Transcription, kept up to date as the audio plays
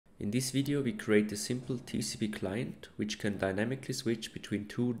In this video we create a simple TCP client which can dynamically switch between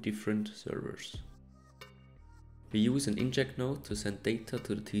two different servers. We use an inject node to send data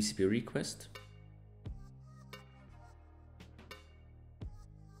to the TCP request.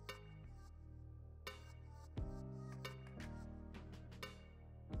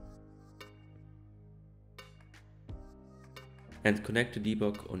 And connect the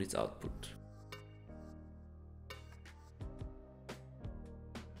debug on its output.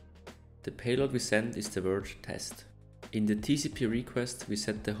 The payload we send is the word test. In the TCP request we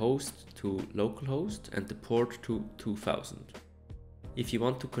set the host to localhost and the port to 2000. If you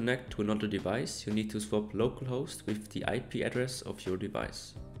want to connect to another device, you need to swap localhost with the IP address of your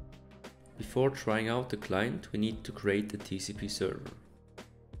device. Before trying out the client, we need to create a TCP server.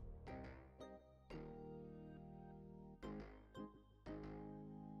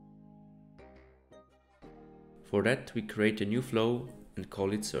 For that, we create a new flow and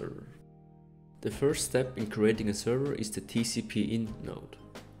call it server. The first step in creating a server is the TCP in node.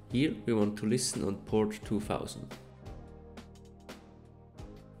 Here we want to listen on port 2000.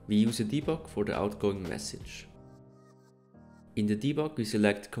 We use a debug for the outgoing message. In the debug we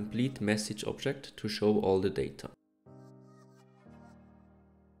select complete message object to show all the data.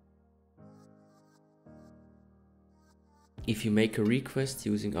 If you make a request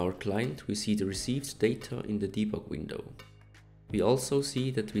using our client, we see the received data in the debug window. We also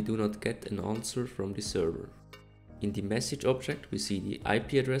see that we do not get an answer from the server. In the message object we see the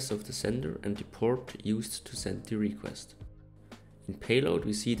IP address of the sender and the port used to send the request. In payload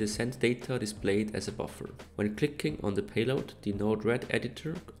we see the sent data displayed as a buffer. When clicking on the payload, the Node-RED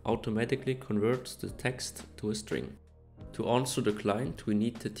editor automatically converts the text to a string. To answer the client we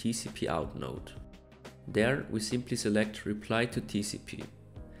need the TCP out node. There we simply select reply to TCP.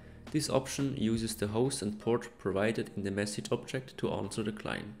 This option uses the host and port provided in the message object to answer the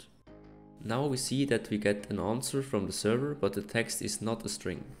client. Now we see that we get an answer from the server, but the text is not a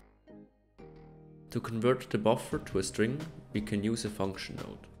string. To convert the buffer to a string, we can use a function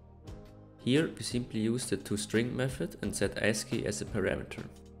node. Here we simply use the toString method and set ASCII as a parameter.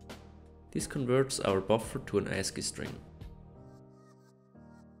 This converts our buffer to an ASCII string.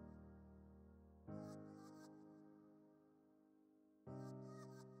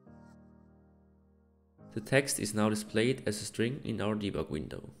 The text is now displayed as a string in our debug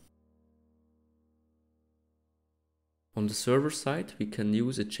window. On the server side, we can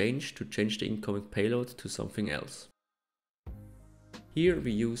use a change to change the incoming payload to something else. Here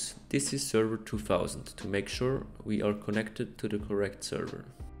we use this is server 2000 to make sure we are connected to the correct server.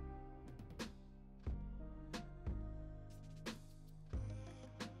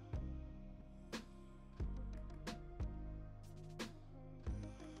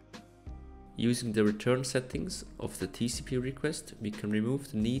 Using the return settings of the TCP request, we can remove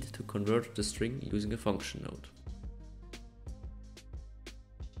the need to convert the string using a function node.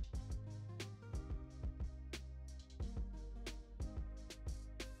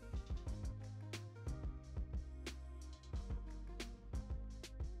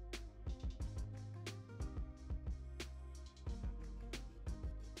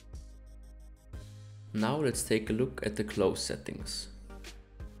 Now let's take a look at the close settings.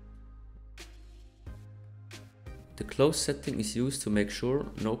 The close setting is used to make sure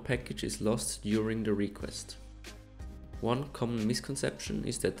no package is lost during the request. One common misconception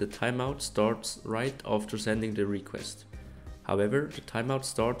is that the timeout starts right after sending the request. However, the timeout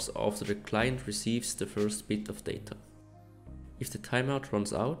starts after the client receives the first bit of data. If the timeout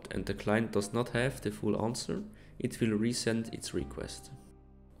runs out and the client does not have the full answer, it will resend its request.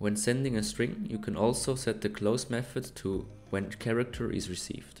 When sending a string, you can also set the close method to when character is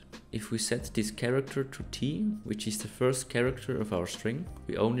received. If we set this character to T, which is the first character of our string,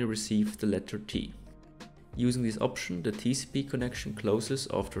 we only receive the letter T. Using this option, the TCP connection closes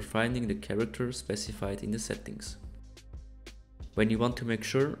after finding the character specified in the settings. When you want to make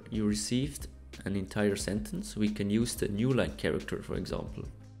sure you received an entire sentence, we can use the new line character, for example.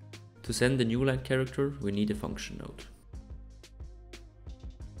 To send the new line character, we need a function node.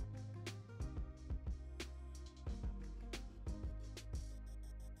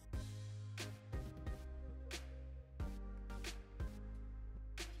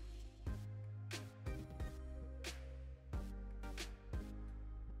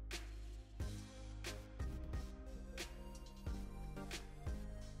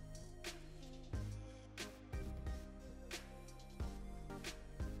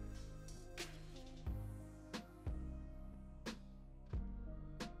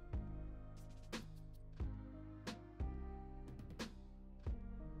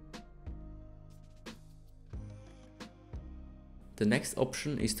 The next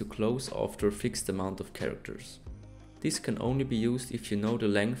option is to close after a fixed amount of characters. This can only be used if you know the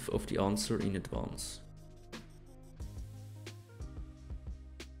length of the answer in advance.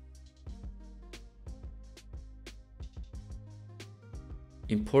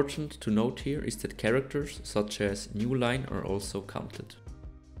 Important to note here is that characters such as new line are also counted.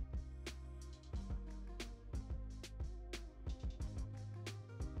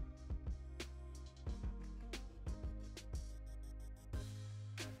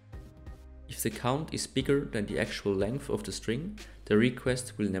 If the count is bigger than the actual length of the string, the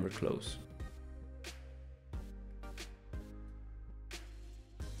request will never close.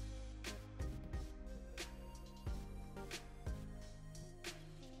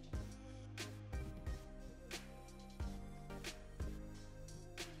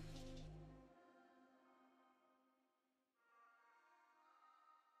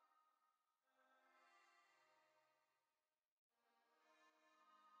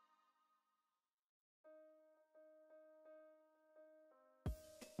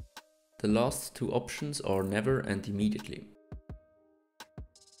 The last two options are never and immediately.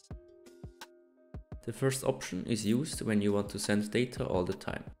 The first option is used when you want to send data all the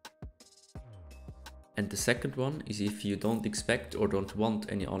time. And the second one is if you don't expect or don't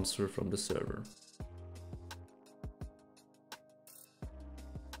want any answer from the server.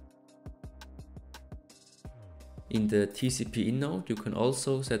 In the TCP in node, you can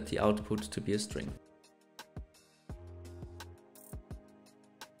also set the output to be a string.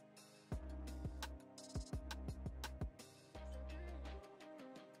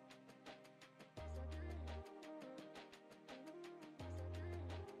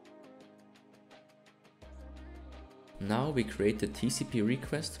 Now we create a TCP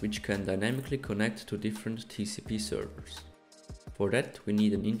request which can dynamically connect to different TCP servers. For that we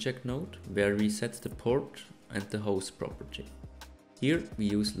need an inject node where we set the port and the host property. Here we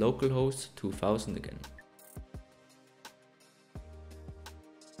use localhost 2000 again.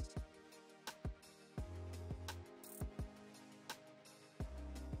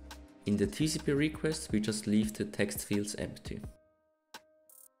 In the TCP request we just leave the text fields empty.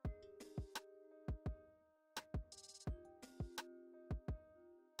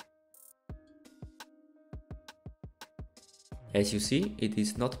 As you see, it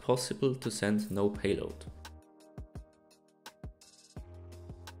is not possible to send no payload.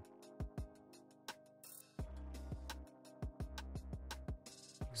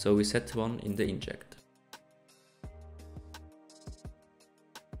 So we set one in the inject.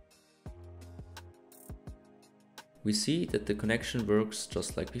 We see that the connection works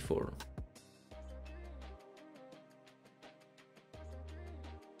just like before.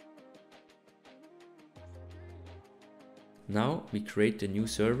 Now we create a new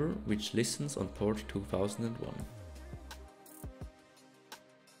server which listens on port 2001.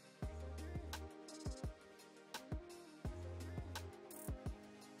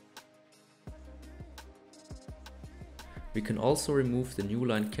 We can also remove the new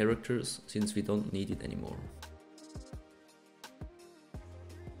line characters since we don't need it anymore.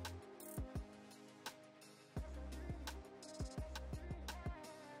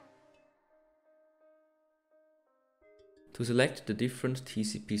 To select the different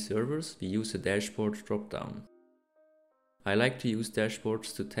TCP servers, we use a dashboard drop-down. I like to use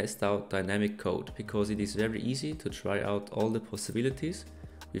dashboards to test out dynamic code because it is very easy to try out all the possibilities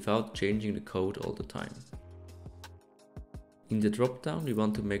without changing the code all the time. In the drop-down we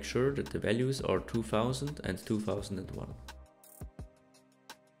want to make sure that the values are 2000 and 2001.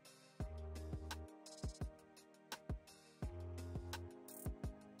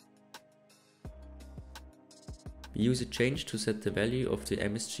 We use a change to set the value of the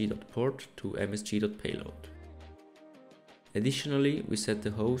msg.port to msg.payload. Additionally, we set the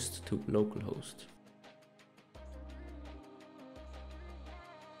host to localhost.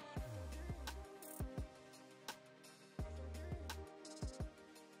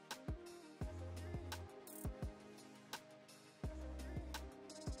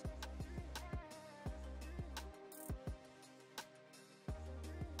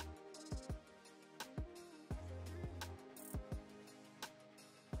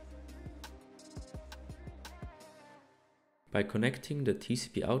 By connecting the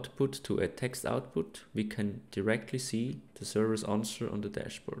TCP output to a text output, we can directly see the server's answer on the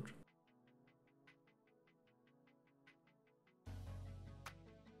dashboard.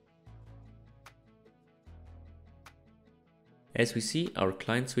 As we see, our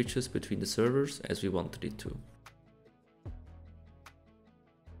client switches between the servers as we wanted it to.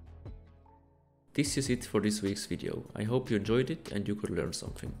 This is it for this week's video. I hope you enjoyed it and you could learn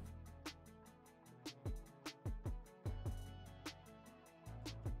something.